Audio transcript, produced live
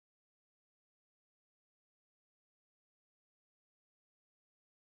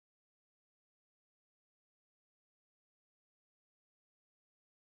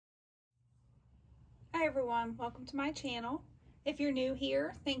Hi everyone, welcome to my channel. If you're new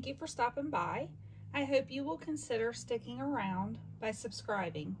here, thank you for stopping by. I hope you will consider sticking around by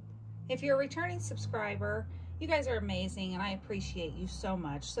subscribing. If you're a returning subscriber, you guys are amazing and I appreciate you so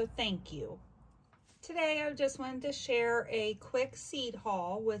much, so thank you. Today I just wanted to share a quick seed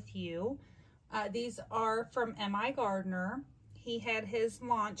haul with you. These are from M.I. Gardener. He had his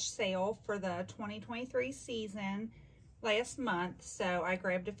launch sale for the 2023 season last month, so I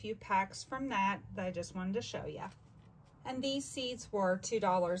grabbed a few packs from that I just wanted to show you. And these seeds were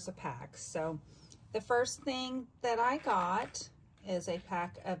 $2 a pack. So the first thing that I got is a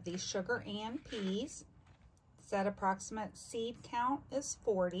pack of these Sugar Ann peas. That approximate seed count is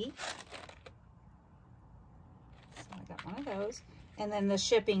 40. So I got one of those. And then the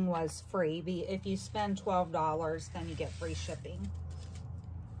shipping was free. If you spend $12, then you get free shipping.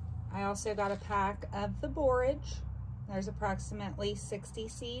 I also got a pack of the borage. There's approximately 60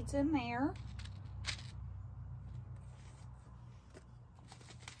 seeds in there.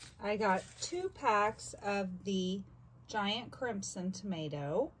 I got 2 packs of the giant crimson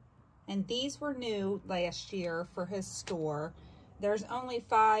tomato, and these were new last year for his store. There's only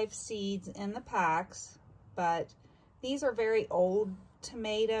 5 seeds in the packs, but these are very old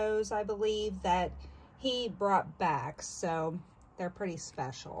tomatoes, I believe, that he brought back, so they're pretty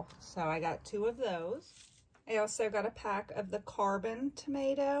special. So I got 2 of those. I also got a pack of the carbon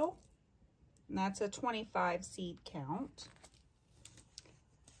tomato, and that's a 25 seed count.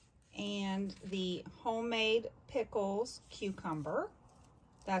 And the homemade pickles cucumber,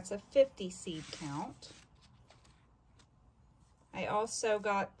 that's a 50 seed count. I also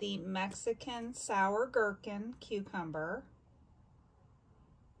got the Mexican sour gherkin cucumber,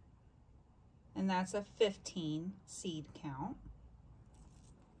 and that's a 15 seed count.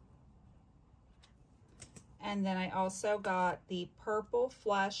 And then I also got the purple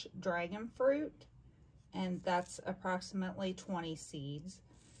flesh dragon fruit, and that's approximately 20 seeds.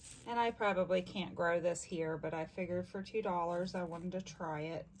 And I probably can't grow this here, but I figured for $2 I wanted to try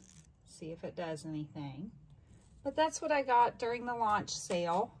it, see if it does anything. But that's what I got during the launch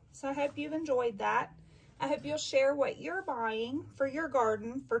sale. So I hope you've enjoyed that. I hope you'll share what you're buying for your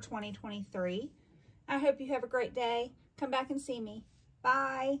garden for 2023. I hope you have a great day. Come back and see me.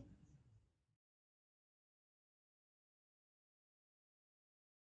 Bye.